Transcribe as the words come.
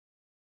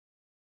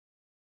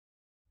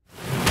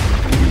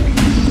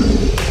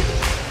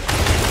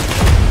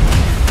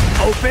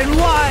Open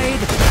wide!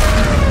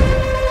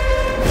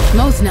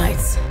 Most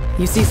nights,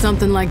 you see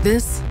something like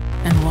this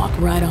and walk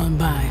right on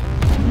by.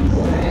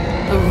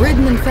 A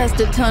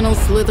ridden-infested tunnel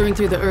slithering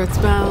through the Earth's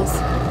bowels.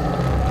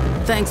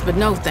 Thanks but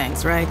no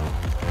thanks, right?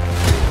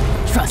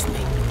 Trust me,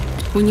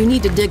 when you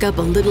need to dig up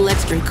a little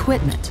extra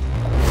equipment,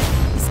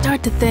 you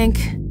start to think,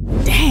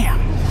 damn,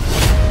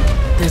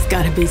 there's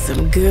gotta be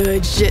some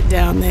good shit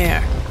down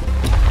there.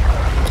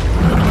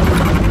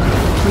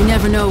 We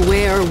never know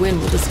where or when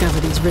we'll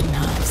discover these ridden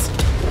hives.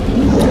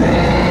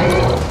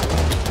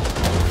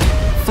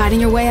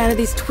 Fighting your way out of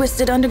these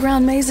twisted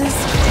underground mazes?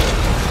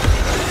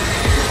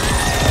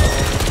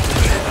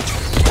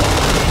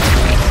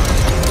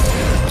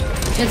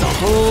 It's a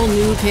whole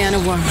new can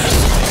of worms.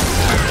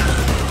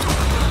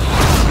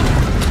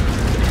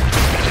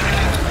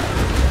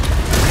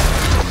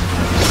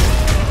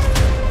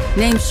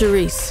 Name's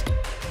Charisse.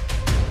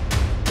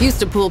 Used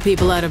to pull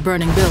people out of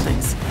burning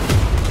buildings.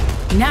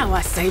 Now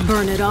I say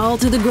burn it all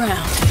to the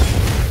ground.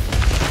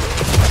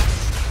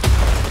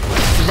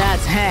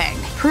 That's Hang.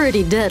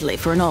 Pretty deadly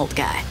for an old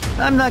guy.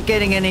 I'm not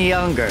getting any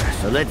younger,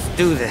 so let's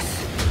do this.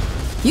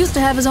 Used to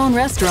have his own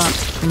restaurant,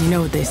 and you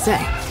know what they say.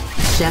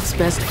 Chef's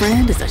best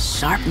friend is a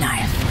sharp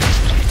knife.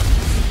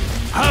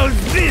 How's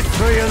this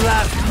for your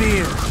last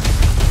meal?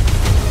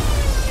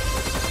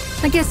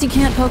 I guess you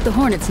can't poke the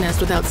hornet's nest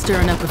without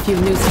stirring up a few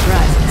new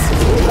surprises.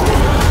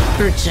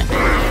 Urchin.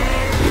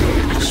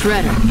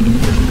 Shredder.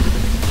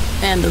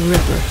 And the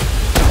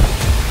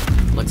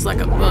Ripper. Looks like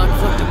a bug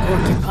fucked a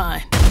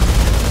porcupine.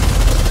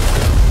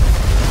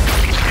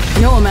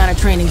 No amount of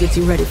training gets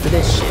you ready for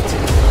this shit.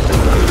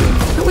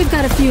 But we've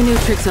got a few new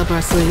tricks up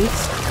our sleeves.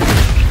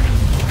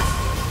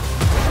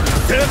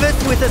 Serve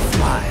it with a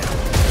smile.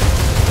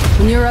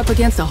 When you're up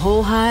against a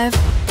whole hive,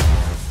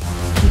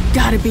 you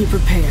gotta be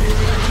prepared.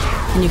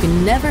 And you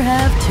can never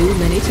have too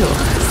many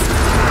toys.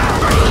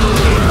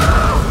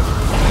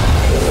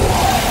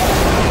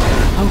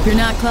 Hope you're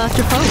not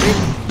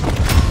claustrophobic.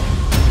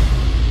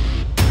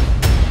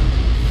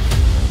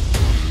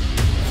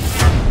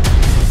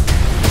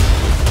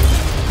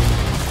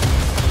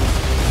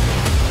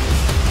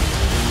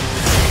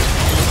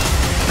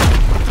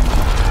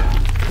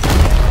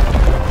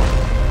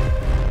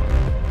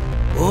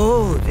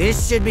 Oh,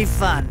 this should be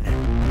fun.